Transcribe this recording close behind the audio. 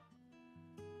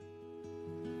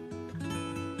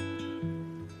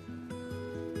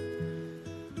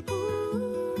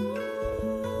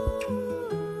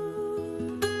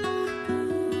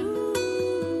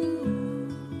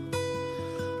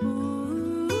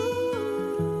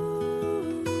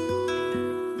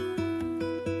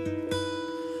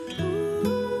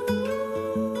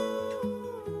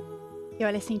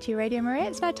You're listening to Radio Maria.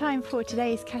 It's now time for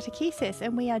today's catechesis,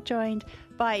 and we are joined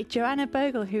by Joanna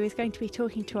Bogle, who is going to be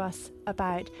talking to us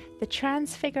about the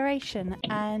Transfiguration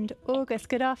and August.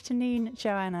 Good afternoon,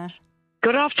 Joanna.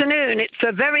 Good afternoon. It's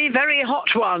a very, very hot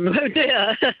one. Oh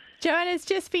dear. Joanna's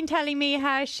just been telling me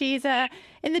how she's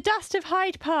in the dust of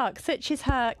Hyde Park. Such is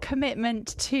her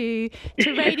commitment to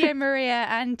Radio Maria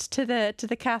and to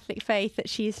the Catholic faith that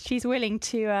she's willing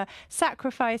to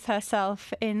sacrifice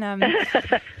herself in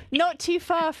not too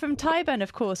far from Tyburn,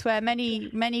 of course, where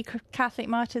many Catholic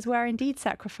martyrs were indeed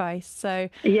sacrificed. So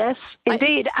yes,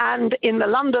 indeed, and in the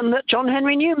London that John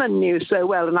Henry Newman knew so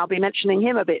well, and I'll be mentioning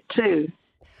him a bit too.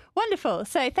 Wonderful.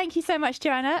 So thank you so much,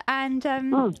 Joanna, and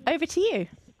over to you.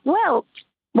 Well,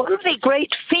 one of the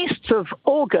great feasts of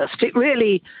August, it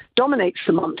really dominates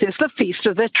the month, is the Feast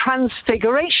of the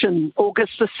Transfiguration,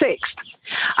 August the 6th.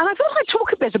 And I thought I'd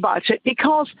talk a bit about it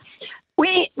because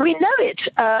we know it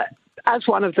as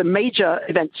one of the major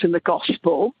events in the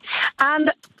Gospel,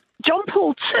 and John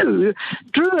Paul II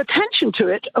drew attention to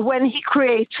it when he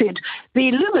created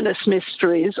the luminous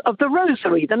mysteries of the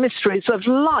Rosary, the mysteries of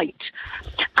light.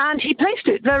 And he placed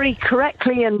it very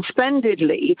correctly and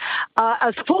splendidly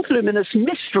as the fourth luminous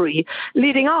mystery,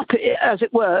 leading up, as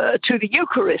it were, to the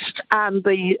Eucharist and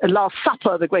the Last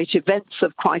Supper, the great events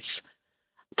of Christ's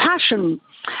Passion.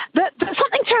 There's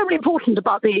something terribly important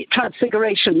about the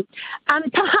Transfiguration,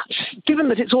 and perhaps, given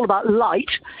that it's all about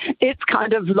light, it's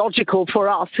kind of logical for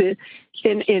us in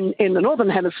the Northern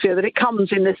Hemisphere that it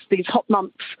comes in these hot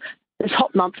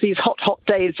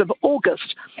days of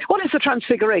August. What is the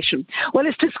Transfiguration? Well,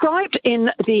 it's described in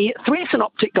the three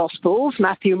synoptic Gospels,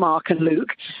 Matthew, Mark, and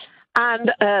Luke.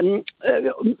 And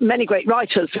many great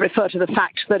writers refer to the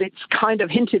fact that it's kind of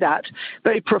hinted at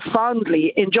very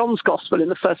profoundly in John's Gospel in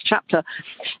the first chapter.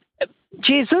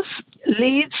 Jesus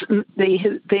leads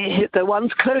the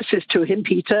ones closest to him,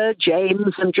 Peter,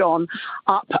 James, and John,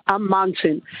 up a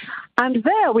mountain. And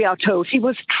there, we are told, he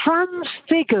was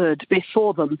transfigured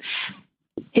before them.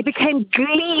 He became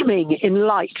gleaming in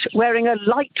light, wearing a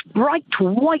light, bright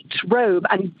white robe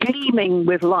and gleaming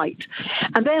with light.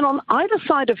 And then on either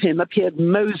side of him appeared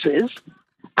Moses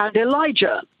and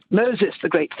Elijah. Moses, the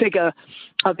great figure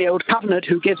of the Old Covenant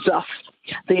who gives us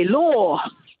the law,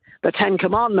 the Ten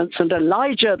Commandments, and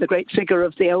Elijah, the great figure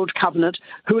of the Old Covenant,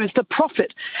 who is the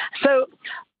prophet. So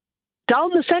down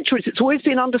the centuries, it's always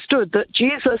been understood that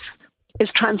Jesus is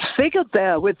transfigured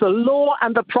there with the law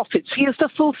and the prophets. He is the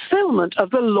fulfillment of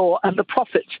the law and the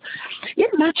prophets. You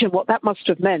imagine what that must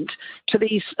have meant to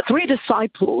these three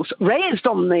disciples raised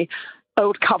on the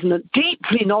Old Covenant,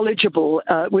 deeply knowledgeable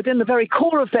within the very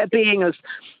core of their being as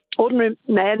ordinary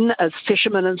men, as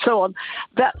fishermen and so on,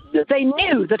 that they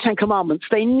knew the Ten Commandments.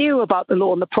 They knew about the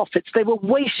law and the prophets. They were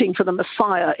waiting for the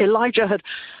Messiah. Elijah had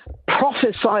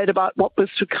prophesied about what was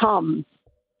to come.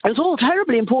 It was all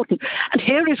terribly important. And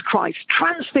here is Christ,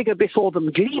 transfigured before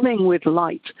them, gleaming with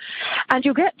light. And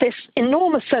you get this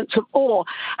enormous sense of awe.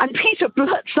 And Peter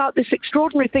blurts out this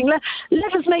extraordinary thing.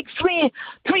 Let us make three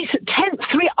tents,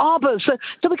 three arbors, so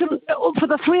we can, for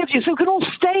the three of you, so we can all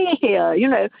stay here, you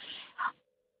know.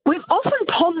 We've often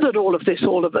pondered all of this,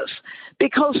 all of us,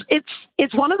 because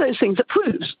it's one of those things that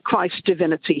proves Christ's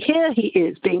divinity. Here he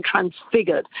is being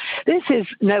transfigured. This is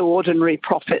no ordinary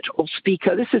prophet or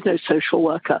speaker. This is no social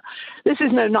worker. This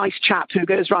is no nice chap who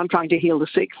goes around trying to heal the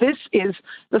sick. This is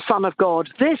the Son of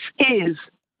God. This is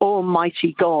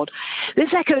Almighty God.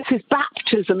 This echoes his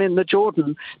baptism in the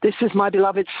Jordan. This is my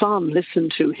beloved Son, listen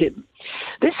to him.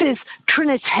 This is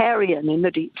Trinitarian in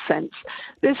the deep sense.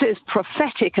 This is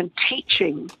prophetic and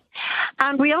teaching.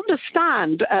 And we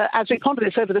understand, as we ponder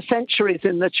this over the centuries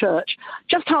in the Church,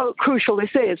 just how crucial this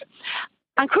is.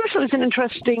 And crucial is an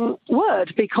interesting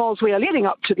word because we are leading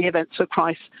up to the events of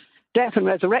Christ's death and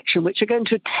resurrection, which are going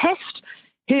to test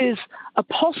his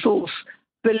apostles'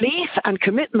 belief and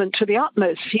commitment to the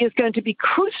utmost. He is going to be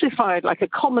crucified like a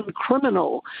common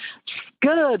criminal,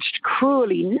 scourged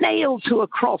cruelly, nailed to a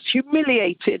cross,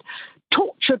 humiliated,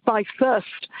 tortured by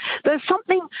thirst. There's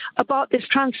something about this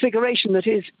transfiguration that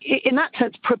is, in that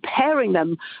sense, preparing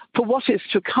them for what is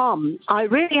to come. I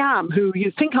really am who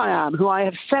you think I am, who I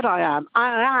have said I am.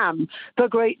 I am the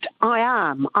great I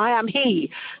am. I am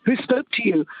he who spoke to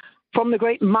you from the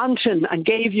great mountain and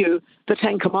gave you the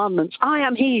Ten Commandments. I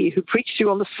am he who preached to you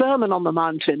on the Sermon on the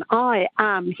Mountain. I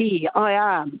am he, I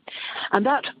am. And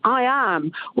that I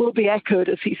am will be echoed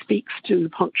as he speaks to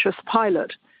Pontius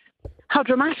Pilate. How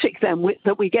dramatic then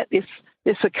that we get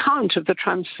this account of the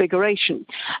Transfiguration.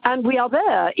 And we are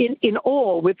there in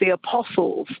awe with the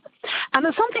apostles. And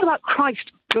there's something about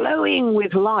Christ glowing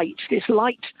with light, this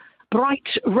light, bright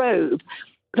robe.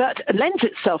 that lends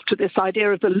itself to this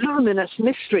idea of the luminous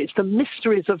mysteries, the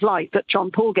mysteries of light that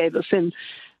John Paul gave us in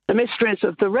the mysteries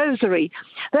of the Rosary.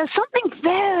 There's something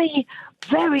very,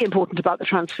 very important about the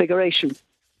Transfiguration.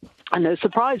 And no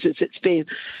surprises, it's been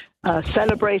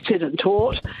celebrated and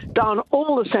taught down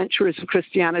all the centuries of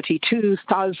Christianity,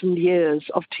 2,000 years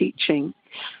of teaching.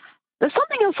 There's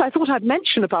something else I thought I'd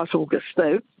mention about August,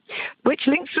 though, which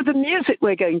links to the music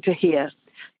we're going to hear.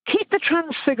 Keep the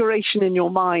Transfiguration in your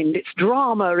mind, its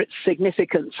drama, its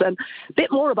significance, and a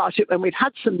bit more about it when we've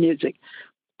had some music.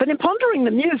 But in pondering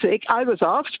the music, I was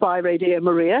asked by Radio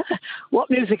Maria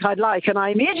what music I'd like, and I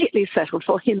immediately settled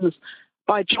for hymns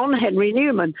by John Henry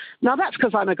Newman. Now, that's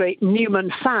because I'm a great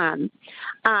Newman fan,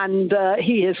 and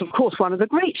he is, of course, one of the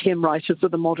great hymn writers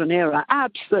of the modern era,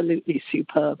 absolutely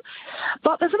superb.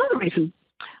 But there's another reason.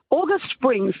 August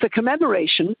brings the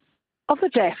commemoration of the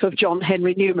death of John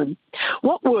Henry Newman.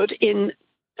 What would, in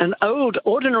an old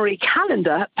ordinary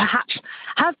calendar, perhaps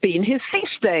have been his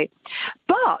feast day.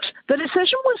 But the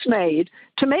decision was made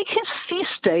to make his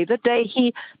feast day the day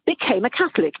he became a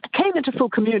Catholic, came into full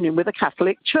communion with the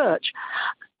Catholic Church.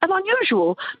 An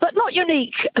unusual but not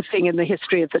unique thing in the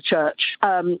history of the Church.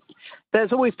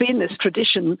 There's always been this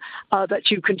tradition that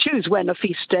you can choose when a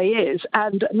feast day is,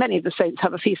 and many of the saints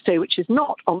have a feast day which is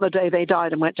not on the day they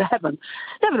died and went to heaven.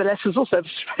 Nevertheless, there's also a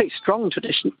very strong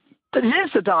tradition that it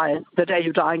is the day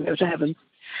you die and go to heaven.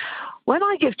 When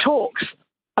I give talks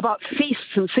about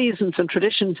feasts and seasons and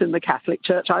traditions in the Catholic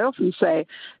Church, I often say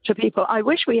to people, I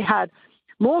wish we had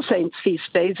more saints'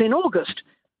 feast days in August.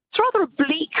 It's rather a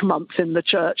bleak month in the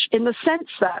Church in the sense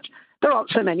that there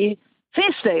aren't so many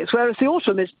feast days, whereas the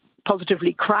autumn is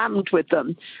positively crammed with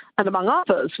them. And among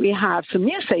others, we have some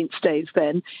new saints' days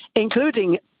then,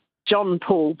 including John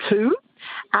Paul II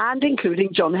and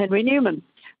including John Henry Newman.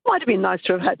 Might have been nice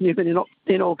to have had Newman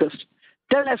in August.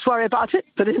 Don't let's worry about it,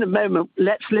 but in a moment,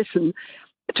 let's listen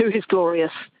to his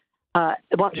glorious,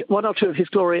 one or two of his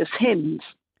glorious hymns.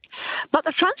 But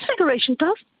the Transfiguration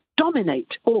does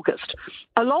dominate August,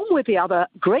 along with the other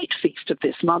great feast of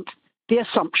this month, the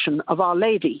Assumption of Our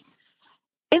Lady.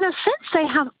 In a sense, they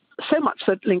have so much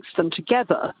that links them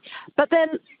together, but then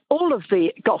all of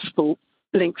the gospel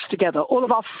links together, all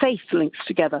of our faith links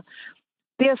together.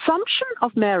 The Assumption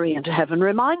of Mary into heaven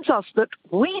reminds us that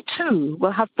we too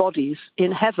will have bodies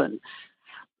in heaven.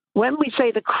 When we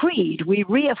say the creed, we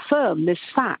reaffirm this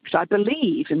fact. I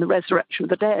believe in the resurrection of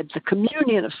the dead, the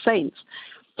communion of saints.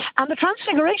 And the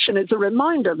Transfiguration is a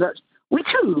reminder that we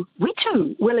too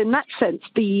will in that sense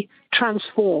be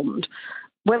transformed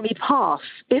when we pass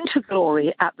into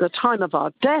glory at the time of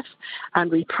our death.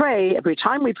 And we pray, every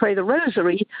time we pray the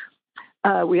Rosary,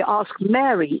 we ask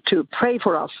Mary to pray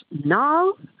for us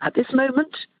now, at this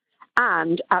moment,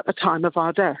 and at the time of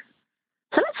our death.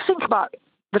 So let's think about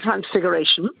the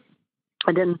Transfiguration.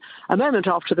 And in a moment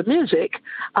after the music,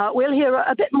 we'll hear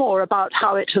a bit more about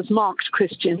how it has marked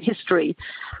Christian history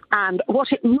and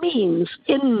what it means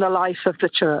in the life of the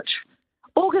Church.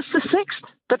 August the 6th,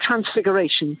 the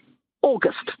Transfiguration.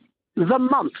 August, the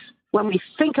month when we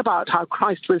think about how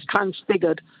Christ was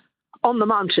transfigured on the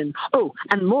mountain. Oh,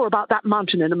 and more about that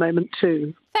mountain in a moment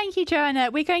too. Thank you, Joanna.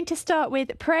 We're going to start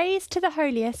with Praise to the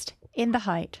Holiest in the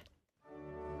Height.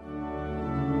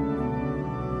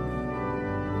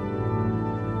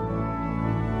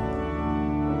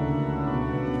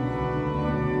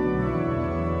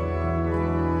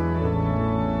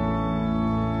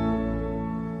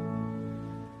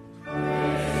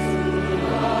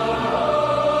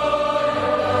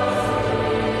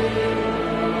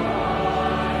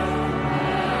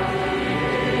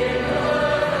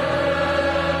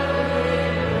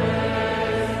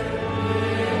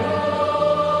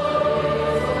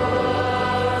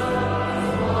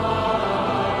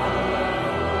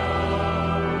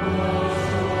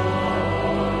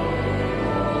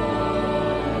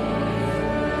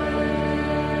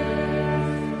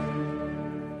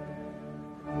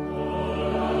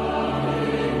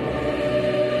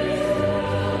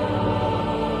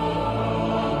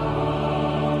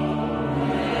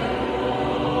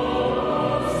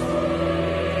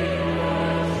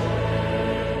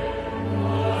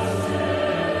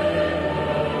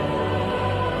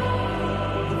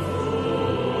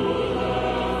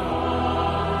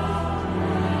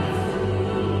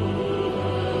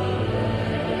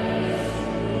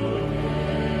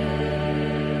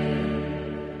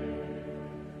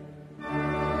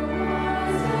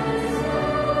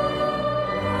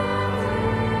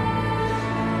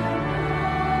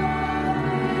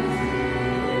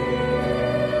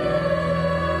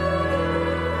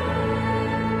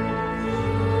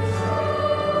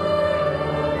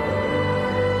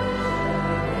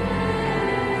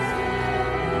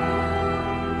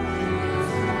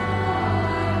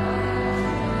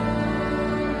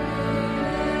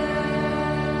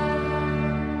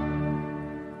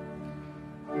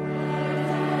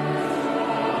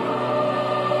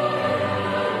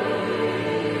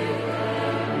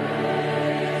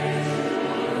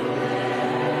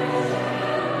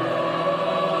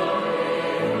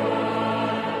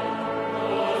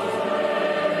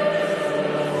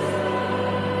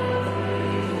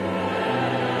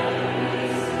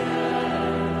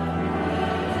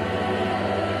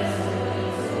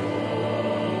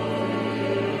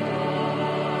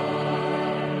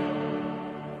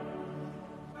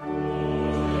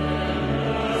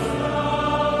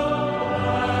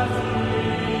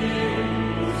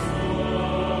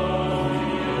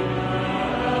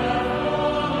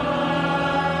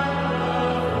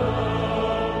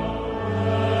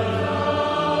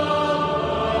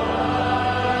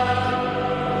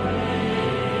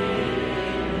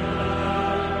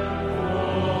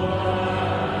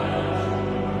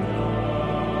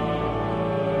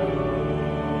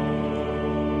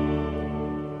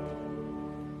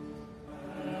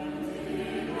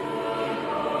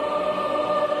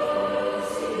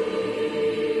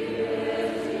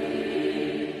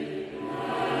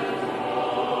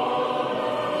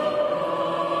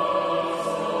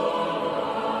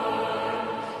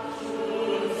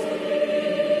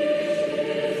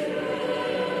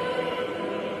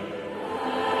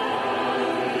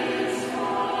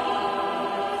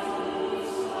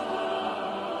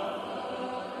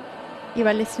 You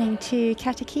are listening to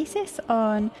Catechesis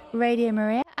on Radio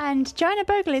Maria, and Joanna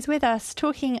Bogle is with us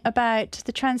talking about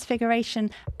the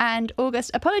Transfiguration. And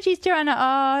August, apologies, Joanna,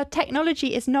 our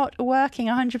technology is not working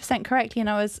 100% correctly, and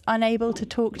I was unable to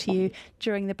talk to you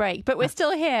during the break. But we're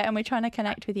still here, and we're trying to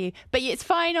connect with you. But it's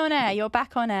fine on air. You're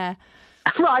back on air.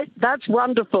 Right, that's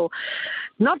wonderful.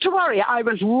 Not to worry, I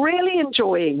was really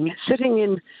enjoying sitting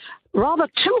in rather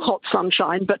too hot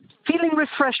sunshine, but feeling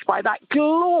refreshed by that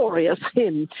glorious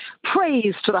hymn,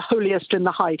 Praise to the Holiest in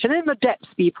the Height, and in the depths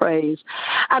be praise.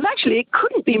 And actually, it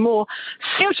couldn't be more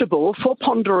suitable for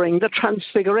pondering the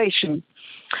Transfiguration.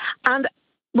 And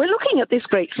we're looking at this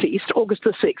great feast, August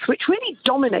the 6th, which really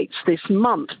dominates this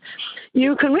month.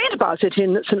 You can read about it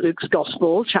in St. Luke's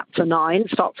Gospel, chapter 9,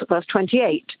 starts at verse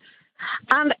 28.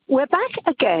 And we're back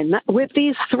again with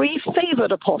these three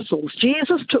favored apostles.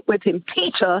 Jesus took with him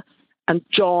Peter and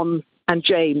John and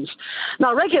James.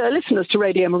 Now, regular listeners to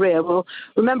Radio Maria will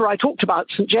remember I talked about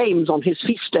St. James on his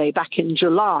feast day back in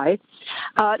July,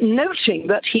 noting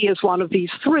that he is one of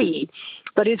these three,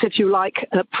 that is, if you like,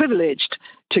 privileged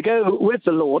to go with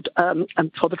the Lord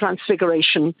and for the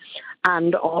Transfiguration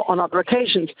and on other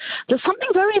occasions. There's something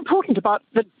very important about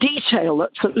the detail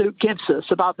that St. Luke gives us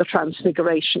about the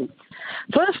Transfiguration.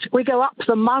 First, we go up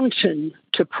the mountain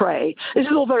to pray. This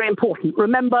is all very important.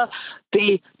 Remember,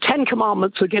 the Ten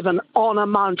Commandments were given on a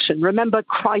mountain. Remember,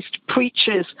 Christ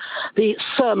preaches the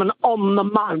Sermon on the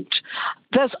Mount.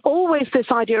 There's always this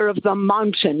idea of the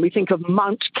mountain. We think of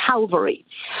Mount Calvary.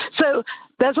 So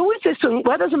there's always this,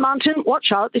 where there's a mountain,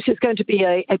 watch out, this is going to be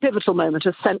a pivotal moment,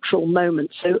 a central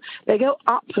moment. So they go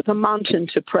up the mountain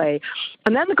to pray.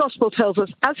 And then the Gospel tells us,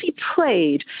 as he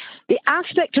prayed, the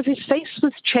aspect of his face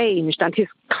was changed and his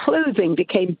clothing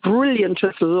became brilliant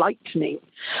as lightning.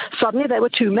 Suddenly there were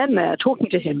two men there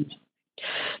talking to him.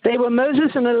 They were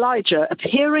Moses and Elijah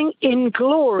appearing in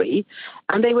glory,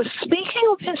 and they were speaking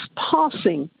of his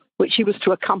passing, which he was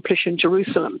to accomplish in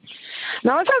Jerusalem.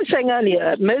 Now, as I was saying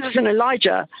earlier, Moses and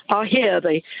Elijah are here,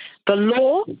 the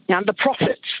law and the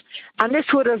prophets. And this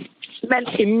would have meant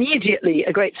immediately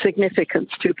a great significance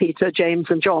to Peter, James,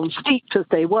 and John, steeped as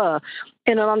they were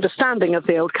in an understanding of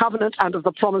the Old Covenant and of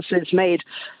the promises made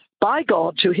by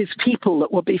God to his people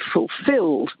that would be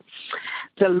fulfilled.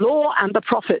 The law and the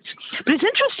prophets. But it's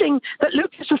interesting that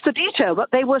Luke gives us the detail that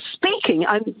they were speaking,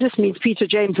 and this means Peter,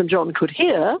 James, and John could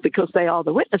hear because they are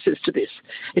the witnesses to this.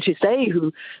 It is they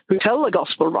who tell the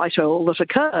gospel writer all that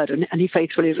occurred, and he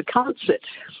faithfully recounts it.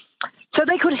 So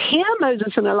they could hear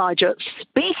Moses and Elijah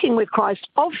speaking with Christ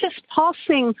of his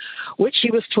passing, which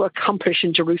he was to accomplish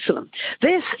in Jerusalem.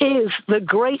 This is the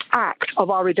great act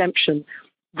of our redemption.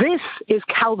 This is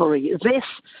Calvary. This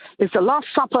is the Last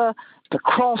Supper, the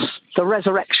cross, the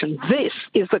resurrection. This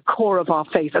is the core of our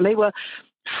faith. And they were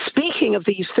speaking of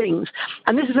these things.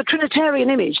 And this is a Trinitarian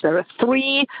image. There are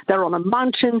three. They're on a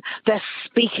mountain. They're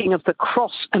speaking of the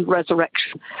cross and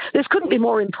resurrection. This couldn't be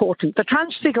more important. The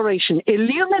Transfiguration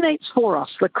illuminates for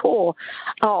us the core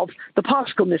of the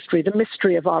Paschal mystery, the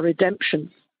mystery of our redemption.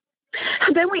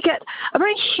 And then we get a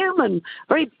very human,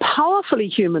 very powerfully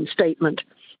human statement.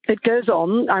 It goes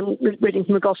on, I'm reading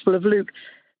from the Gospel of Luke.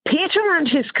 Peter and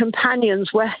his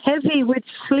companions were heavy with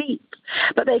sleep,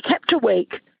 but they kept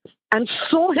awake and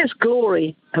saw his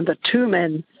glory and the two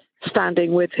men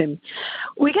standing with him.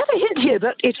 We get a hint here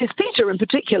that it is Peter in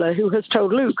particular who has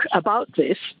told Luke about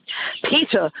this.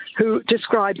 Peter, who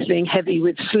describes being heavy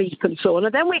with sleep and so on.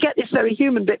 And then we get this very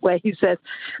human bit where he says,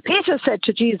 Peter said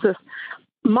to Jesus,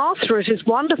 Master, it is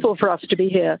wonderful for us to be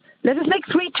here. Let us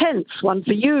make 3 tents, one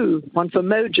for you, one for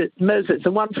Moses,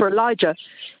 and one for Elijah.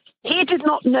 He did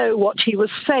not know what he was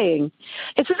saying.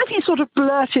 It's as if he sort of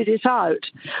blurted it out.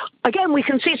 Again, we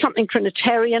can see something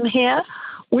Trinitarian here.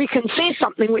 We can see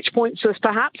something which points us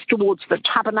perhaps towards the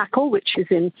tabernacle, which is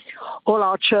in all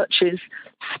our churches.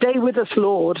 Stay with us,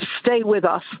 Lord, stay with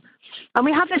us. And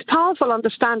we have this powerful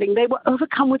understanding. They were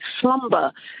overcome with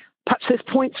slumber. Perhaps this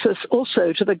points us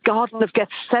also to the Garden of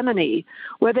Gethsemane,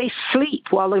 where they sleep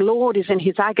while the Lord is in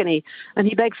his agony. And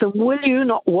he begs them, will you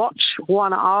not watch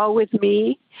 1 hour with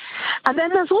me? And then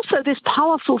there's also this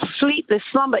powerful sleep, this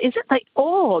slumber. Is it the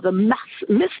awe, the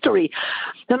mystery,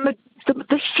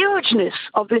 the hugeness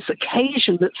of this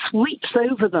occasion that sweeps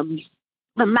over them,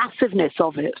 the massiveness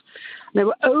of it? They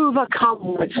were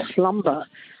overcome with slumber.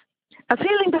 A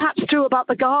feeling perhaps too about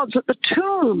the guards at the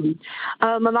tomb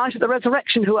the night of the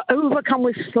resurrection who are overcome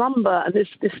with slumber, and this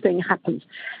thing happens.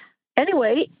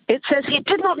 Anyway, it says he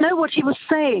did not know what he was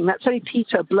saying. That's only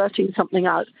Peter blurting something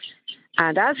out.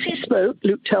 And as he spoke,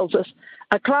 Luke tells us,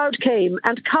 a cloud came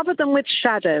and covered them with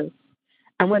shadow.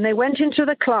 And when they went into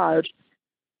the cloud,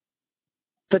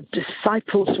 The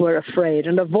disciples were afraid,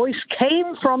 and a voice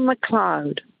came from the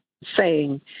cloud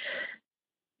saying,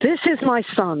 "This is my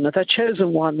son, the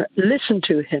chosen one. Listen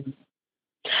to him."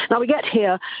 Now we get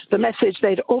here the message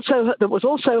that was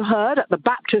also heard at the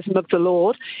baptism of the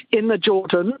Lord in the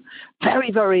Jordan.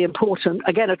 Very, very important.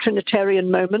 Again, a Trinitarian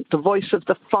moment. The voice of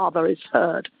the Father is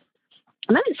heard.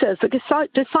 And then it says the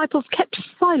disciples kept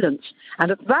silence,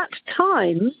 and at that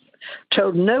time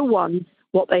told no one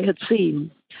what they had seen.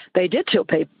 They did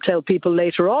tell people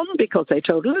later on, because they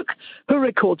told Luke, who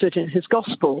records it in his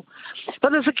gospel.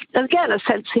 But there's, again, a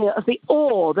sense here of the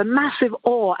awe, the massive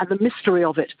awe and the mystery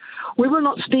of it. We will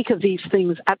not speak of these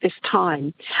things at this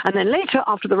time. And then later,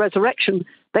 after the resurrection,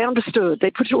 they understood.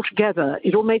 They put it all together.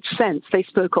 It all made sense. They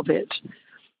spoke of it.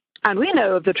 And we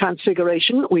know of the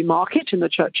Transfiguration. We mark it in the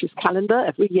church's calendar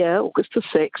every year, August the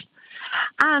 6th.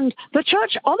 And the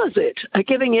church honors it,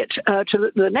 giving it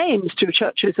to the names to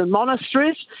churches and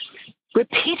monasteries,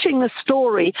 repeating the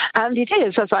story. And it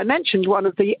is, as I mentioned, one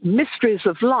of the mysteries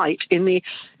of light in the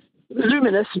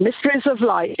luminous mysteries of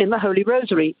light in the Holy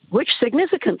Rosary, which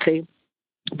significantly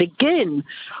begin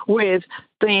with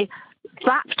the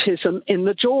baptism in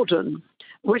the Jordan,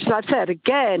 which, as I've said,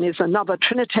 again, is another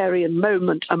Trinitarian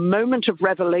moment, a moment of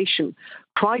revelation.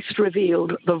 Christ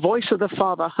revealed, the voice of the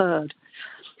Father heard.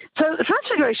 So the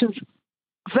Transfiguration is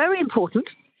very important.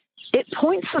 It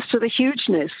points us to the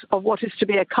hugeness of what is to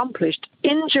be accomplished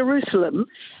in Jerusalem,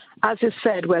 as is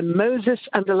said, when Moses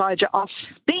and Elijah are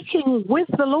speaking with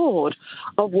the Lord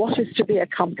of what is to be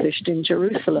accomplished in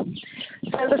Jerusalem.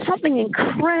 So there's something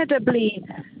incredibly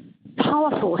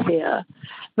powerful here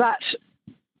that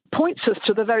points us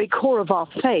to the very core of our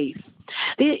faith.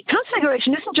 The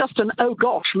Transfiguration isn't just an oh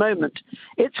gosh moment.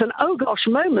 It's an oh gosh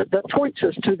moment that points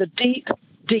us to the deep,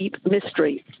 deep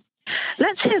mystery.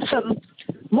 Let's hear some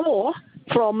more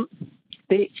from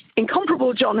the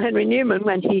incomparable John Henry Newman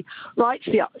when he writes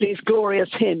these glorious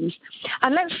hymns.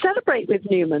 And let's celebrate with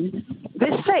Newman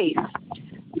this faith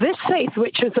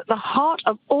which is at the heart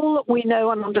of all that we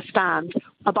know and understand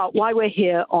about why we're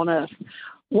here on earth.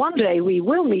 One day we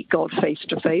will meet God face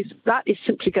to face. That is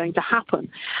simply going to happen.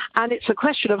 And it's a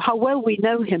question of how well we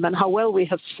know him and how well we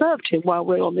have served him while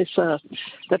we're on this earth.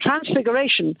 The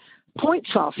Transfiguration points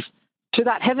us to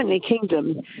that heavenly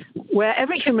kingdom where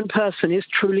every human person is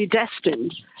truly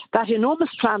destined, that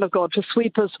enormous plan of God to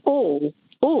sweep us all,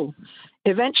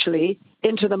 eventually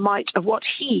into the might of what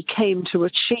he came to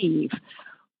achieve.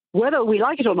 Whether we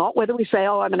like it or not, whether we say,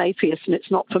 oh, I'm an atheist and it's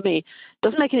not for me,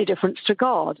 doesn't make any difference to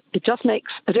God. It just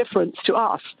makes a difference to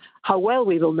us, how well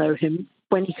we will know him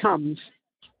when he comes.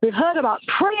 We've heard about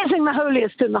praising the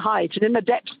holiest in the height, and in the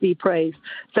depths be praised.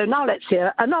 So now let's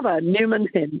hear another Newman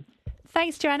hymn.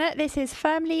 Thanks, Joanna. This is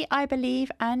Firmly I Believe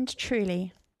and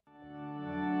Truly.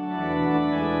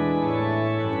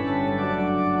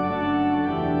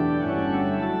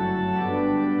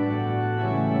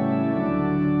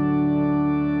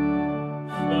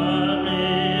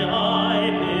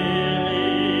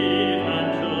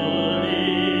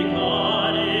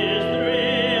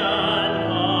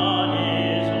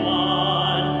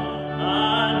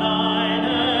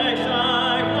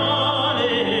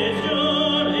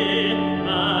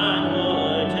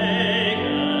 Take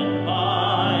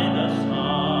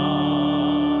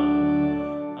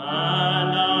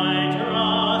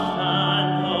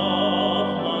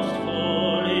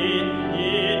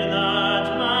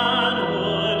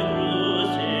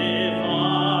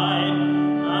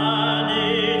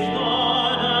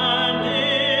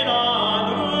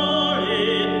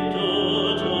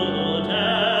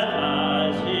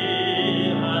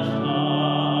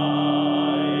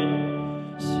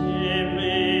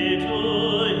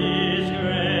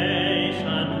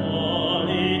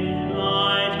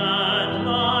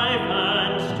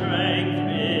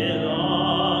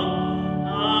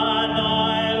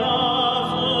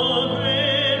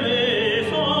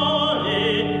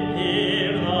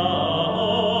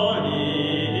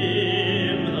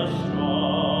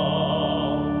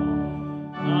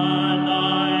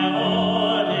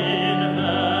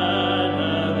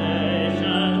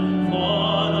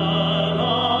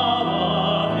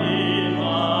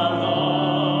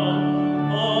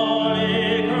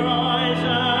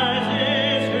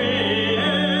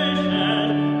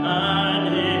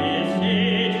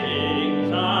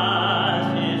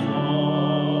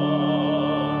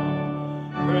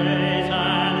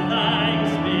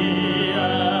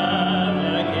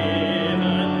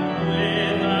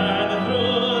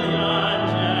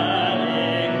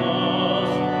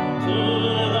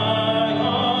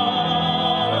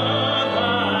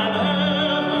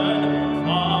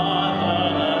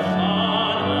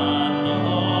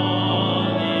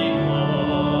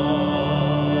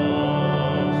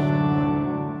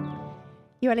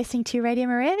You're listening to Radio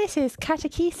Maria. This is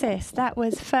Catechesis. That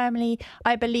was Firmly,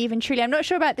 I Believe and Truly. I'm not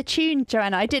sure about the tune,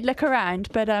 Joanna. I did look around,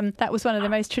 but that was one of the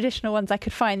most traditional ones I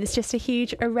could find. There's just a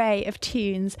huge array of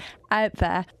tunes out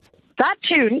there. That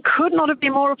tune could not have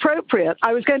been more appropriate.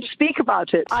 I was going to speak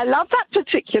about it. I love that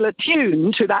particular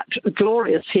tune to that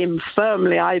glorious hymn,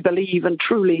 Firmly I Believe and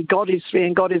Truly, God is Three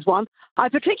and God is One. I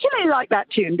particularly like that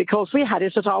tune because we had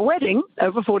it at our wedding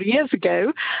over 40 years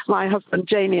ago, my husband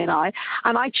Jamie and I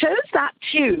chose that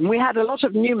tune. We had a lot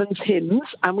of Newman's hymns,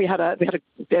 and we had a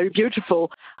very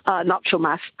beautiful nuptial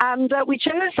mass, and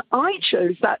I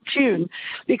chose that tune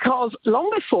because long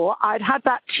before I'd had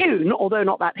that tune, although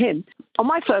not that hymn, on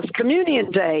my first communion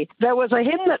day. There was a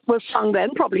hymn that was sung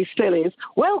then, probably still is,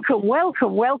 "Welcome,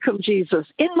 welcome, welcome, Jesus,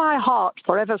 in my heart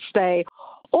forever stay.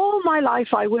 All my life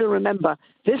I will remember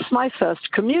this my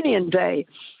first communion day."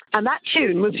 And that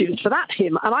tune was used for that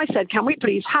hymn. And I said, can we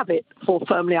please have it for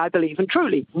Firmly I Believe and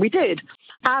Truly? And we did.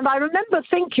 And I remember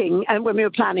thinking, and when we were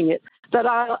planning it, that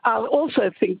I'll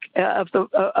also think of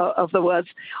the words,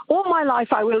 "All my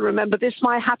life I will remember this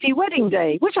my happy wedding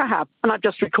day," which I have, and I've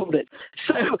just recalled it.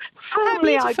 So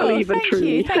Firmly I Believe and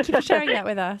Truly. Thank you for sharing that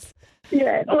with us.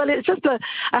 Yeah, well, it's just a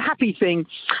happy thing.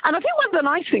 And I think one of the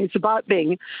nice things about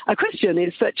being a Christian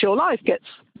is that your life gets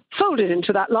folded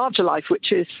into that larger life,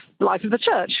 which is the life of the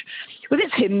church, with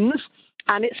its hymns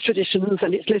and its traditions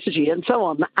and its liturgy and so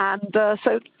on. And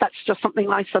so that's just something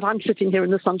nice that I'm sitting here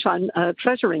in the sunshine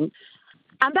treasuring.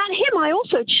 And that hymn I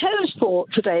also chose for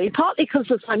today, partly because,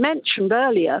 as I mentioned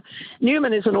earlier,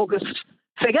 Newman is an August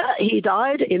figure. He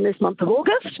died in this month of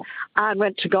August and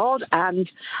went to God. And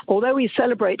although we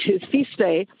celebrate his feast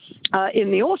day in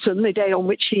the autumn, the day on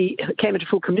which he came into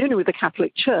full communion with the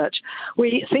Catholic Church,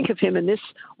 we think of him in this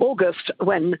August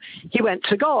when he went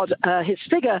to God. His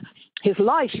figure, his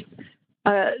life,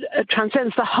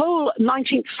 transcends the whole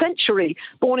 19th century,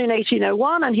 born in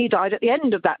 1801, and he died at the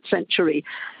end of that century.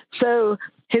 So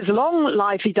his long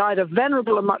life, he died a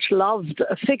venerable and much loved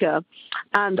figure.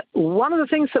 And one of the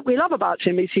things that we love about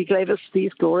him is he gave us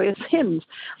these glorious hymns.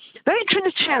 Very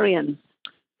Trinitarian.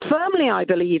 Firmly I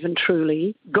believe and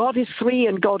truly, God is three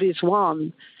and God is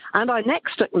one. And I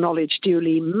next acknowledge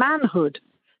duly manhood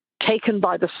taken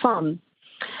by the Son.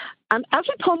 And as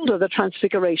we ponder the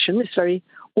Transfiguration, this very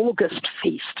August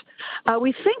feast,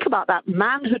 we think about that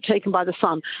manhood taken by the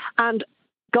Son. And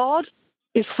God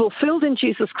is fulfilled in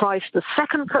Jesus Christ. The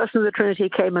second person of the Trinity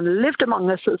came and lived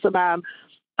among us as a man,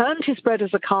 earned his bread as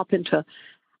a carpenter,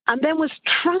 and then was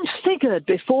transfigured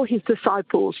before his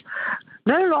disciples,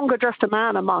 no longer just a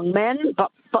man among men,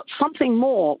 but something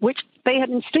more, which they had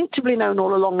instinctively known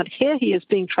all along, and here he is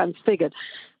being transfigured.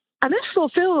 And this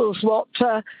fulfills what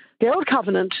the Old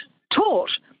Covenant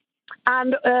taught.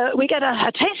 And we get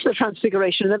a taste of the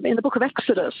Transfiguration in the book of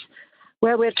Exodus,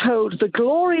 where we're told the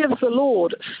glory of the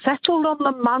Lord settled on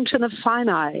the mountain of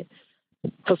Sinai.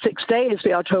 For 6 days,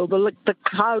 we are told, the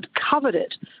cloud covered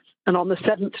it. And on the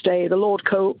seventh day, the Lord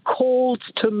called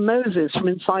to Moses from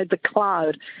inside the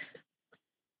cloud.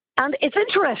 And it's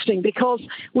interesting because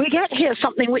we get here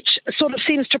something which sort of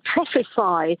seems to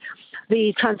prophesy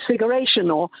the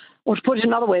Transfiguration, or to put it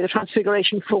another way, the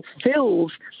Transfiguration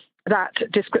fulfills that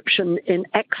description in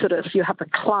Exodus. You have the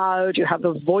cloud, you have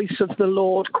the voice of the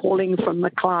Lord calling from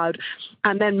the cloud,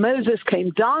 and then Moses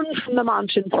came down from the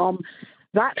mountain from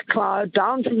that cloud,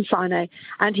 down from Sinai,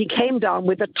 and he came down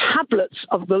with the tablets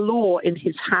of the law in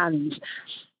his hands.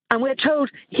 And we're told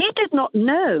he did not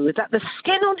know that the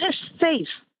skin on his face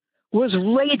was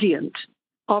radiant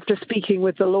after speaking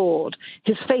with the Lord.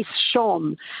 His face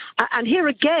shone. And here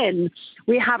again,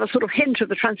 we have a sort of hint of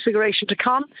the Transfiguration to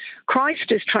come.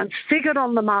 Christ is transfigured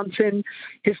on the mountain,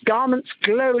 his garments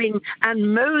glowing,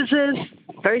 and Moses,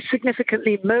 very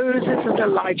significantly, Moses and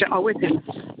Elijah are with him.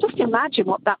 Just imagine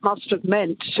what that must have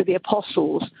meant to the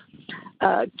apostles.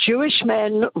 Jewish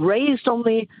men raised on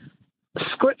the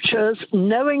scriptures,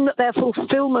 knowing that their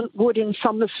fulfillment would in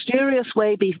some mysterious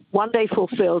way be one day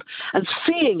fulfilled, and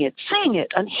seeing it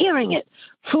and hearing it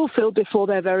fulfilled before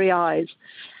their very eyes,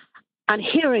 and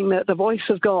hearing the voice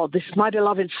of God, "This is my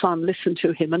beloved Son, listen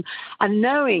to him," and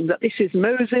knowing that this is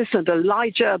Moses and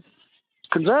Elijah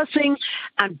conversing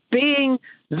and being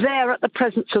there at the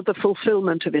presence of the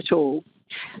fulfillment of it all.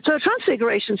 So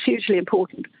Transfiguration is hugely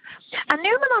important. And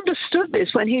Newman understood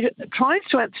this when he tries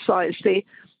to emphasize the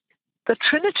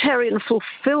Trinitarian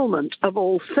fulfillment of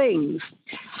all things.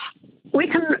 We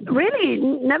can really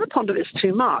never ponder this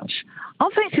too much.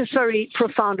 Our faith is very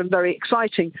profound and very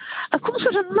exciting. Of course,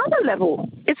 at another level,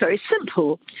 it's very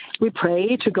simple. We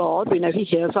pray to God. We know he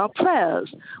hears our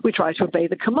prayers. We try to obey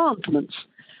the commandments.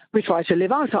 We try to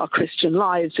live out our Christian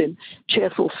lives in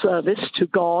cheerful service to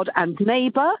God and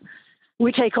neighbor.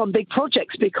 We take on big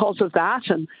projects because of that,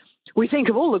 and we think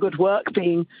of all the good work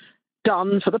being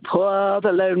done for the poor,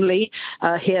 the lonely.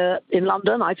 Here in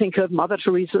London, I think of Mother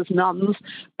Teresa's nuns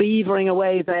beavering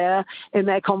away there in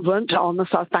their convent on the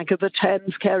south bank of the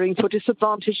Thames, caring for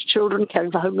disadvantaged children,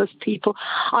 caring for homeless people.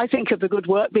 I think of the good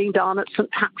work being done at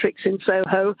St Patrick's in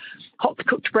Soho, hot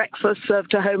cooked breakfast served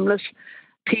to homeless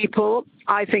people.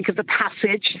 I think of the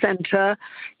Passage Centre,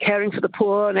 caring for the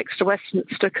poor next to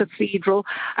Westminster Cathedral,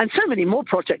 and so many more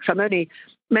projects. I'm only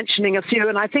mentioning a few,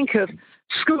 and I think of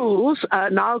schools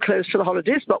now close to the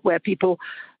holidays, but where people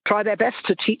try their best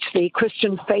to teach the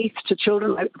Christian faith to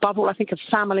children. Above all, I think of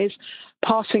families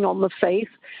passing on the faith,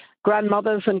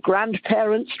 grandmothers and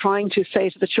grandparents trying to say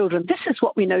to the children, this is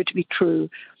what we know to be true.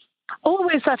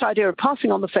 Always that idea of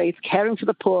passing on the faith, caring for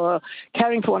the poor,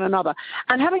 caring for one another,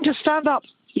 and having to stand up,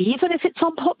 even if it's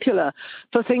unpopular,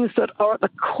 for things that are at the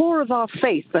core of our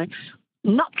faith, the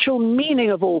nuptial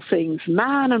meaning of all things,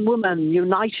 man and woman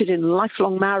united in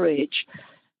lifelong marriage,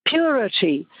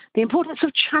 purity, the importance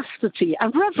of chastity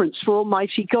and reverence for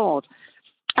Almighty God.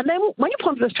 And then when you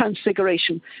ponder this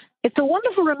transfiguration, it's a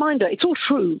wonderful reminder. It's all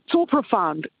true. It's all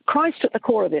profound. Christ at the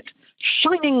core of it,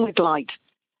 shining with light.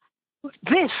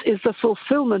 This is the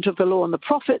fulfillment of the law and the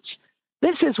prophets.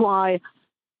 This is why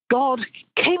God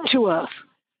came to earth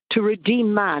to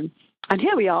redeem man. And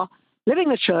here we are, living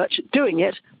the church, doing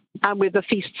it, and with the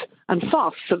feasts and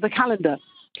fasts of the calendar.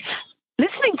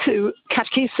 Listening to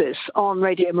catechesis on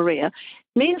Radio Maria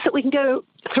means that we can go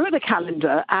through the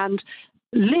calendar and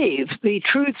live the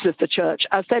truths of the church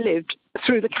as they're lived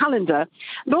through the calendar,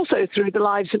 and also through the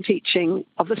lives and teaching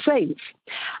of the saints.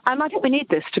 And I think we need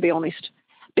this, to be honest,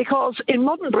 because in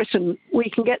modern Britain, we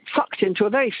can get sucked into a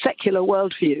very secular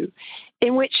worldview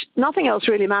in which nothing else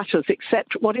really matters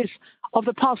except what is of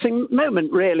the passing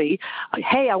moment, really.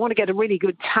 Hey, I want to get a really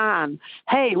good tan.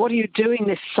 Hey, what are you doing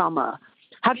this summer?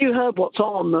 Have you heard what's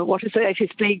on? What is the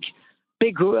latest big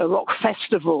rock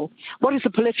festival? What is the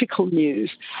political news?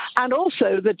 And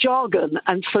also the jargon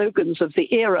and slogans of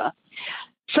the era.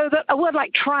 So that a word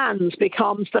like trans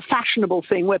becomes the fashionable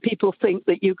thing where people think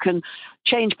that you can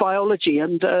change biology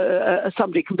and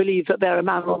somebody can believe that they're a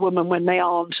man or a woman when they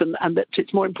aren't, and that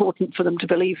it's more important for them to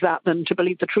believe that than to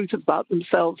believe the truth about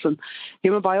themselves and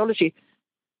human biology.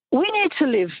 We need to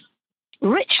live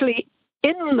richly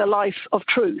in the life of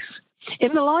truth,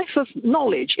 in the life of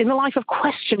knowledge, in the life of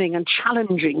questioning and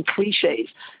challenging cliches.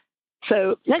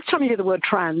 So next time you hear the word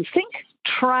trans, think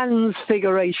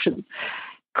transfiguration.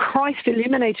 Christ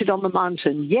illuminated on the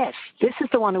mountain. Yes, this is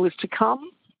the one who is to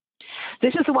come.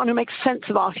 This is the one who makes sense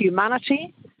of our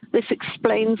humanity. This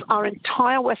explains our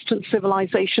entire Western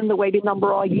civilization, the way we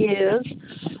number our years,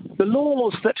 the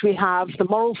laws that we have, the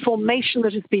moral formation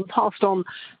that has been passed on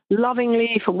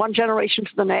lovingly from one generation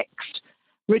to the next,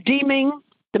 redeeming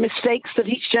the mistakes that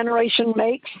each generation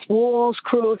makes, wars,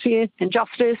 cruelty,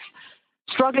 injustice,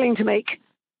 struggling to make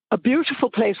a beautiful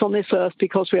place on this earth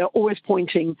because we are always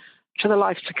pointing to the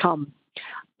life to come.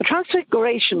 The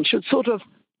Transfiguration should sort of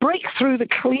break through the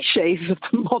cliches of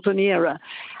the modern era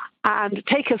and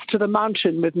take us to the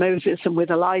mountain with Moses and with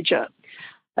Elijah.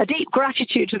 A deep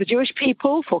gratitude to the Jewish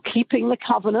people for keeping the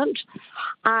covenant,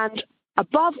 and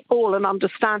above all, an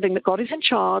understanding that God is in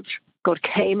charge. God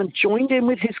came and joined in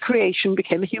with his creation,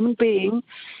 became a human being,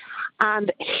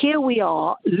 and here we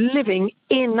are living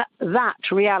in that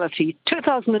reality,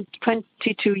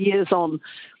 2022 years on,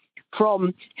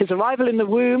 from his arrival in the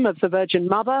womb of the Virgin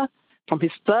Mother, from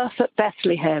his birth at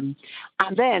Bethlehem,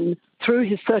 and then through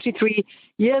his 33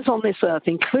 years on this earth,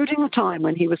 including the time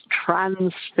when he was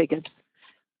transfigured.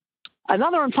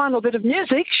 Another and final bit of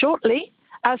music shortly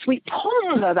as we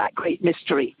ponder that great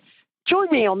mystery. Join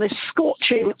me on this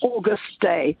scorching August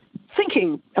day,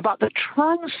 thinking about the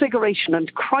transfiguration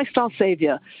and Christ our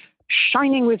Savior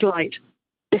shining with light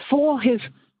before his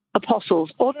apostles,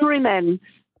 ordinary men,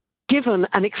 given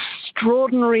an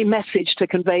extraordinary message to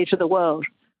convey to the world,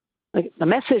 the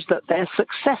message that their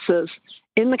successors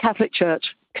in the Catholic Church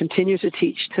continue to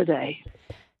teach today.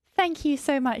 Thank you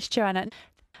so much, Joanna.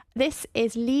 This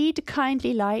is Lead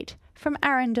Kindly Light from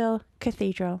Arundel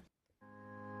Cathedral.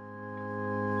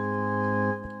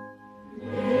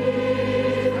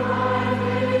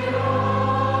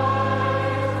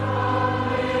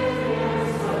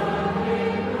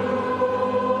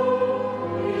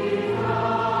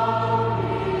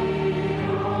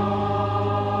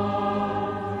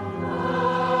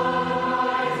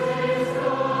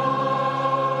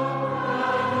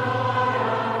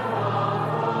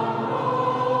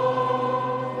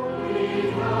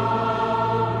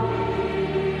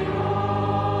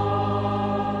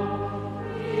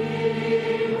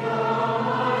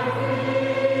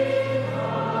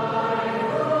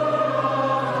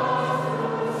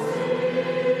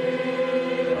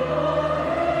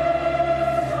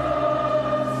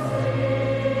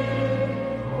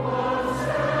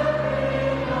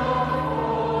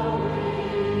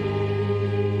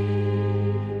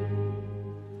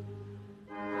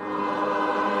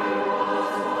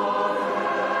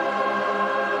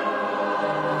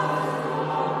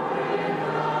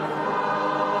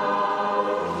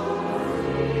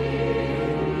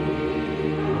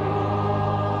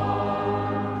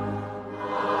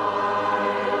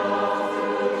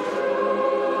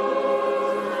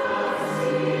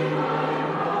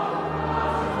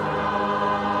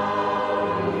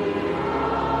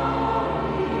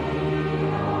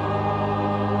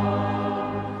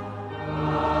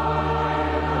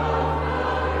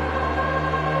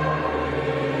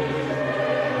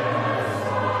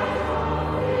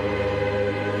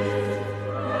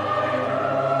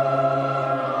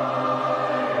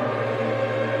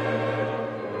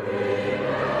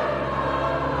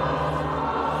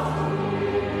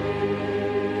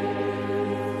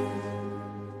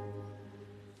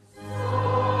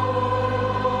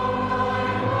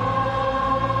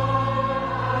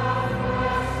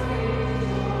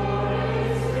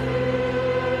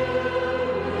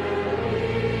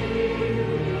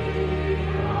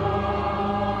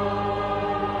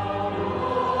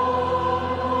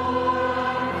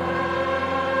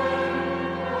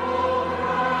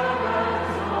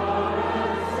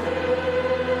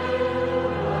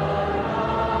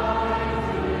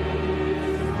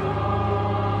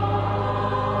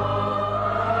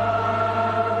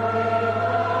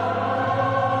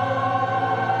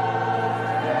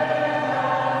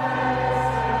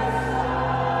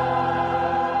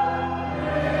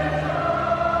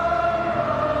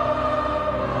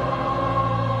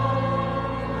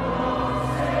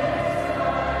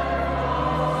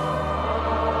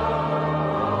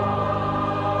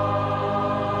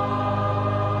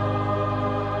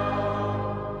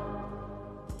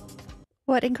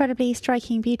 What incredibly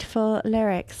striking, beautiful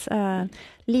lyrics.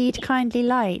 Lead Kindly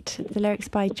Light, the lyrics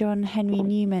by John Henry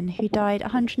Newman, who died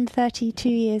 132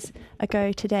 years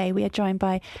ago today. We are joined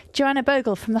by Joanna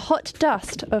Bogle from the hot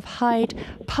dust of Hyde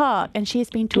Park, and she has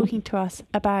been talking to us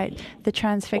about the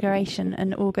Transfiguration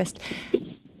in August.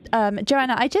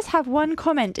 Joanna, I just have one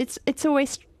comment. It's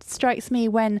always strikes me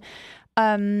when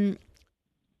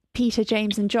Peter,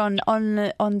 James and John on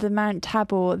the Mount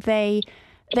Tabor,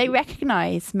 they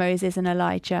recognise Moses and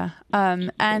Elijah,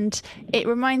 and it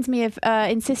reminds me of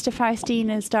in Sister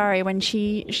Faustina's diary when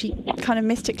she kind of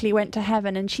mystically went to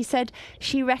heaven, and she said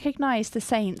she recognised the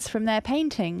saints from their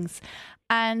paintings,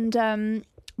 and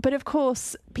but of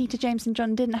course Peter, James and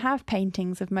John didn't have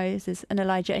paintings of Moses and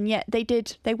Elijah, and yet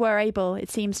they were able, it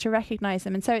seems, to recognise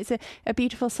them, and so it's a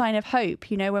beautiful sign of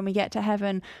hope. You know, when we get to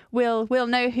heaven, we'll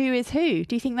know who is who.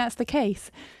 Do you think that's the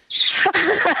case?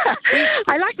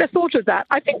 I like the thought of that.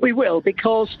 I think we will,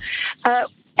 because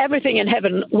everything in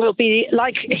heaven will be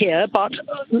like here, but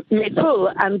made full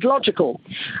and logical.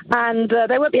 And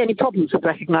there won't be any problems with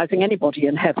recognizing anybody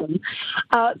in heaven.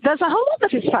 There's a whole lot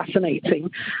that is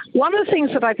fascinating. One of the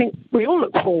things that I think we all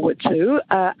look forward to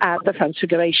at the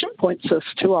Transfiguration, points us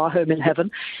to our home in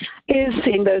heaven, is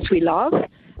seeing those we love,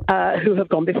 who have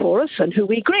gone before us and who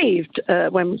we grieved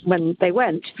when they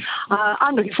went.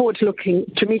 I'm looking forward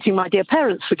to meeting my dear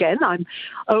parents again. I'm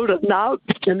older now,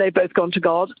 and they've both gone to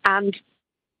God, and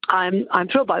I'm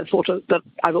thrilled by the thought that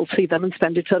I will see them and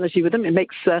spend eternity with them. It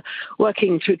makes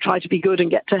working to try to be good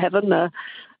and get to heaven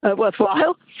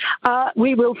worthwhile.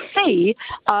 We will see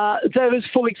those,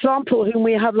 for example, whom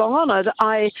we have long honoured.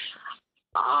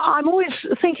 I'm always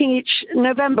thinking each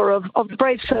November of the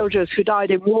brave soldiers who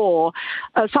died in war.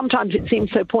 Sometimes it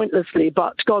seems so pointlessly,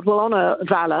 but God will honour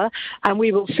valour, and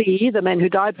we will see the men who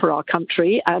died for our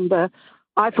country. And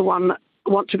I, for one,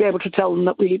 want to be able to tell them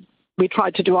that we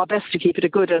tried to do our best to keep it a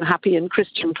good and happy and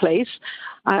Christian place.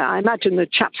 I imagine the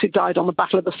chaps who died on the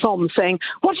Battle of the Somme saying,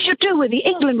 "What did you do with the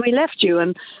England we left you?"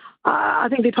 And I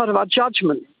think it'll be part of our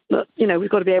judgment that, you know, we've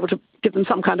got to be able to give them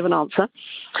some kind of an answer.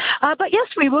 But yes,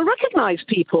 we will recognise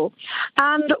people.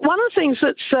 And one of the things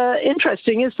that's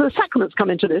interesting is the sacraments come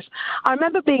into this. I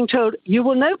remember being told, you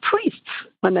will know priests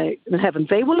when they're in heaven.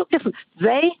 They will look different.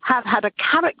 They have had a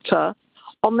character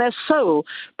on their soul.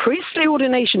 Priestly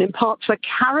ordination imparts a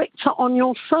character on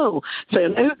your soul. So you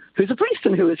know who's a priest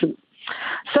and who isn't.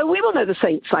 So we will know the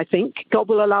saints, I think. God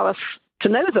will allow us to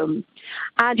know them,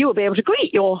 and you will be able to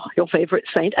greet your favourite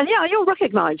saint, and yeah, you'll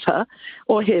recognise her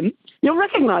or him. You'll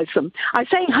recognise them. I'm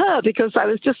saying her because I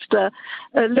was just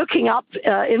looking up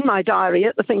in my diary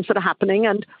at the things that are happening,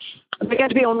 and we're going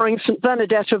to be honouring St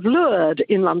Bernadette of Lourdes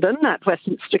in London at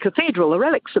Westminster Cathedral. The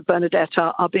relics of Bernadette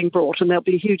are being brought, and there'll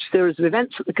be a huge series of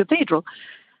events at the cathedral.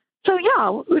 So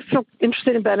yeah, if you're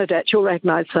interested in Bernadette, you'll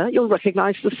recognise her. You'll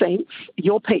recognise the saints,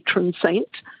 your patron saint.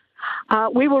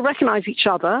 We will recognise each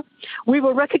other. We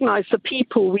will recognise the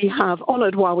people we have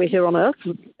honoured while we're here on earth,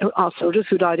 our soldiers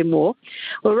who died in war.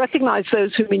 We'll recognise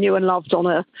those whom we knew and loved on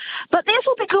earth. But these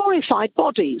will be glorified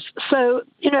bodies. So,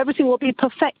 you know, everything will be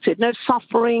perfected. No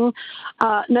suffering,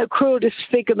 no cruel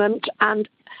disfigurement. And,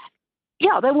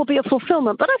 yeah, there will be a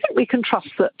fulfilment. But I think we can trust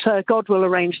that God will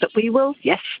arrange that we will,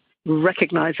 yes,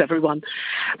 recognise everyone.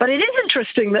 But it is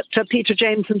interesting that Peter,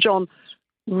 James and John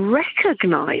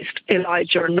recognized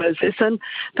Elijah and Moses, and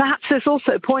perhaps this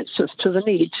also points us to the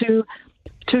need to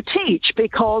teach,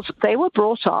 because they were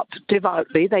brought up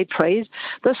devoutly. They prayed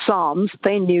the Psalms.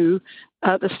 They knew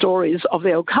the stories of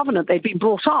the Old Covenant. They'd been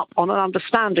brought up on an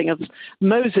understanding of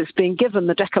Moses being given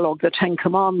the Decalogue, the Ten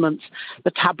Commandments,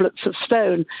 the tablets of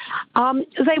stone.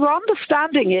 They were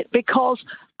understanding it because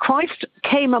Christ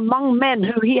came among men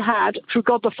who he had, through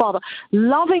God the Father,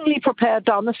 lovingly prepared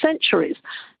down the centuries.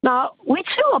 Now, we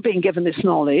too are being given this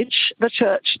knowledge. The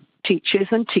church teaches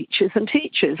and teaches and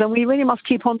teaches, and we really must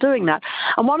keep on doing that.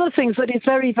 And one of the things that is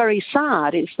very, very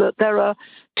sad is that there are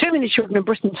too many children in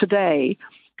Britain today,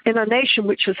 in a nation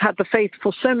which has had the faith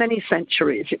for so many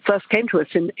centuries. It first came to us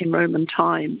in Roman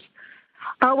times,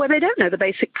 where they don't know the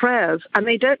basic prayers and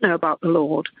they don't know about the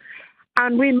Lord.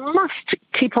 And we must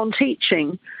keep on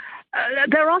teaching.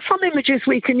 There are some images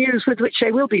we can use with which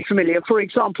they will be familiar. For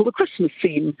example, the Christmas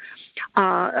scene,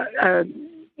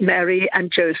 Mary and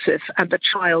Joseph and the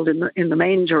child in the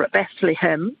manger at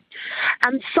Bethlehem.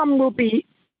 And some will be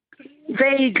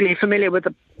vaguely familiar with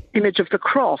the image of the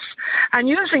cross. And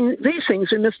using these things,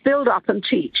 we must build up and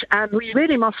teach. And we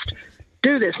really must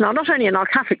do this. Now, not only in our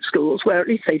Catholic schools, where at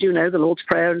least they do know the Lord's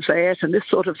Prayer and say it and this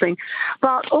sort of thing,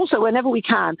 but also whenever we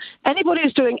can. Anybody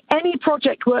who's doing any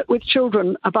project work with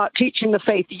children about teaching the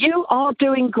faith, you are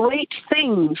doing great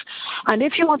things. And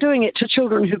if you are doing it to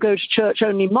children who go to church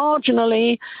only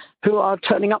marginally, who are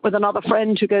turning up with another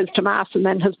friend who goes to Mass and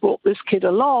then has brought this kid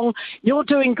along, you're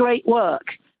doing great work.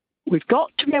 We've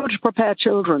got to be able to prepare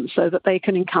children so that they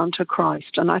can encounter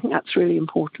Christ. And I think that's really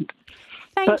important.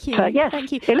 Thank you. Yes,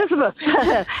 Thank you. Elizabeth,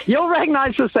 you'll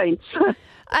recognise the saints.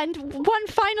 And one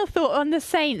final thought on the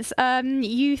saints.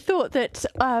 You thought that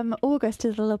August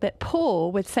is a little bit poor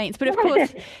with saints, but of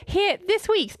course, here this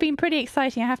week's been pretty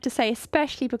exciting, I have to say,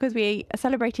 especially because we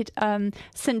celebrated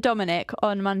St. Dominic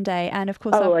on Monday, and of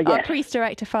course, our priest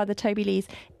director, Father Toby Lees,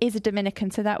 is a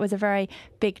Dominican, so that was a very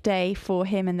big day for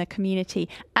him and the community.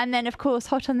 And then, of course,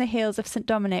 hot on the heels of St.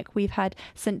 Dominic, we've had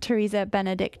St. Teresa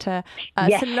Benedicta,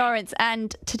 St. Lawrence,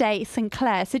 and today St.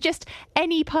 Clare. So just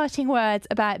any parting words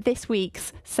about this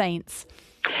week's saints?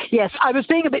 Yes, I was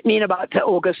being a bit mean about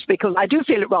August because I do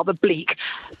feel it rather bleak.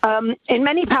 In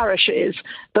many parishes,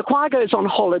 the choir goes on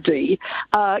holiday.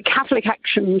 Catholic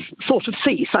actions sort of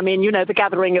cease. I mean, you know, the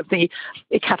gathering of the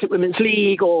Catholic Women's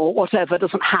League or whatever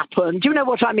doesn't happen. Do you know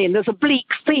what I mean? There's a bleak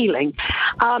feeling.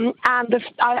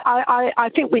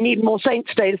 I think we need more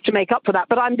saints' days to make up for that.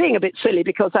 But I'm being a bit silly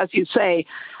because, as you say,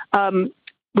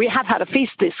 we have had a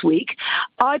feast this week.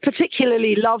 I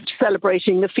particularly loved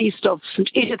celebrating the feast of St.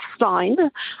 Edith Stein,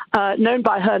 known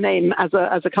by her name as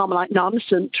a Carmelite nun,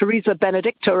 St. Teresa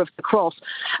Benedicta of the Cross.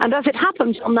 And as it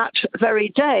happens, on that very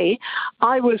day,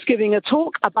 I was giving a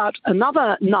talk about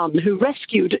another nun who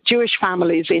rescued Jewish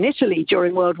families in Italy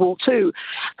during World War II.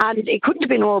 And it couldn't have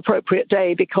been a more appropriate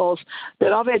day because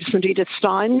beloved St. Edith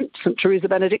Stein, St. Teresa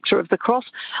Benedicta of the Cross,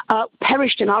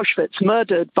 perished in Auschwitz,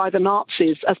 murdered by the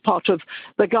Nazis as part of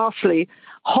the ghastly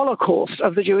Holocaust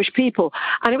of the Jewish people.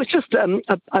 And it was just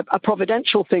a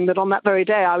providential thing that on that very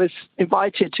day I was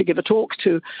invited to give a talk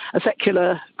to a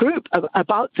secular group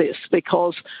about this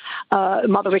because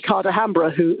Mother Ricarda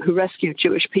Hambra, who rescued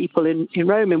Jewish people in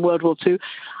Rome in World War II,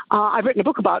 I've written a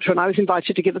book about her and I was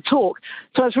invited to give a talk.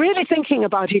 So I was really thinking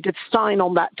about Edith Stein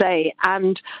on that day.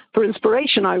 And for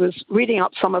inspiration, I was reading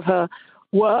up some of her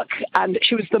work, and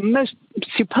she was the most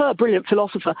superb, brilliant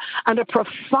philosopher and a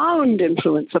profound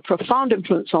influence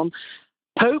on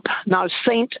Pope, now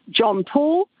Saint John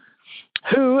Paul,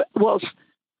 who was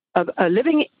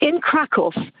living in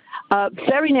Krakow,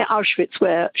 very near Auschwitz,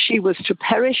 where she was to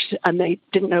perish, and they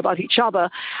didn't know about each other.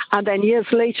 And then years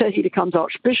later, he becomes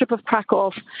Archbishop of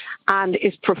Krakow and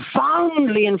is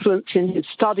profoundly influenced in his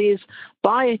studies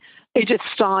by Edith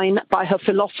Stein, by her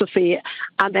philosophy,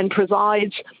 and then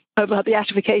presides over her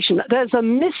beatification. There's a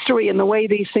mystery in the way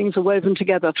these things are woven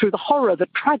together. Through the horror, the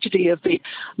tragedy of the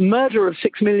murder of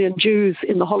 6 million Jews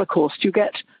in the Holocaust, you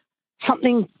get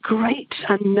something great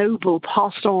and noble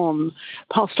passed on,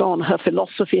 her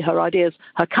philosophy, her ideas,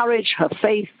 her courage, her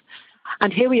faith.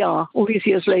 And here we are, all these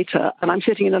years later, and I'm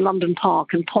sitting in a London park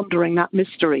and pondering that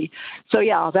mystery. So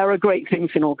yeah, there are great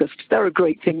things in August.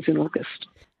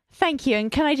 Thank you. And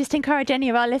can I just encourage any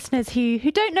of our listeners who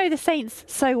don't know the saints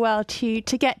so well to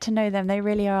get to know them? They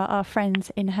really are our friends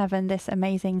in heaven, this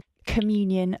amazing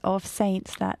communion of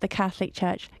saints that the Catholic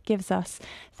Church gives us.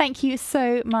 Thank you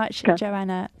so much,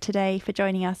 Joanna, today for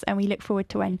joining us. And we look forward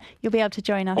to when you'll be able to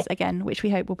join us again, which we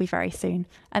hope will be very soon.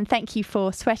 And thank you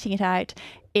for sweating it out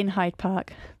in Hyde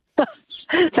Park.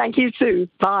 Thank you too.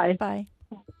 Bye. Bye.